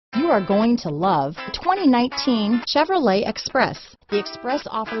are going to love the 2019 Chevrolet Express. The Express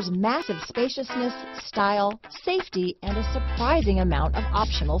offers massive spaciousness, style, safety, and a surprising amount of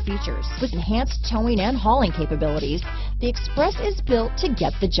optional features. With enhanced towing and hauling capabilities, the Express is built to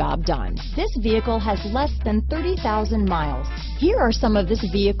get the job done. This vehicle has less than 30,000 miles. Here are some of this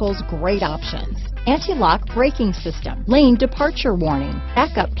vehicle's great options: anti-lock braking system, lane departure warning,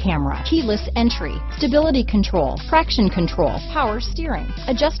 backup camera, keyless entry, stability control, traction control, power steering,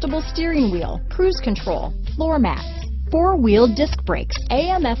 adjustable steering wheel, cruise control, floor mats, four-wheel disc brakes,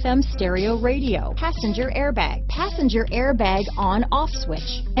 AM/FM stereo radio, passenger airbag on/off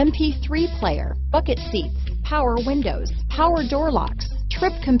switch, MP3 player, bucket seats, power windows, power door locks,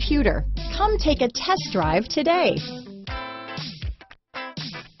 trip computer. Come take a test drive today.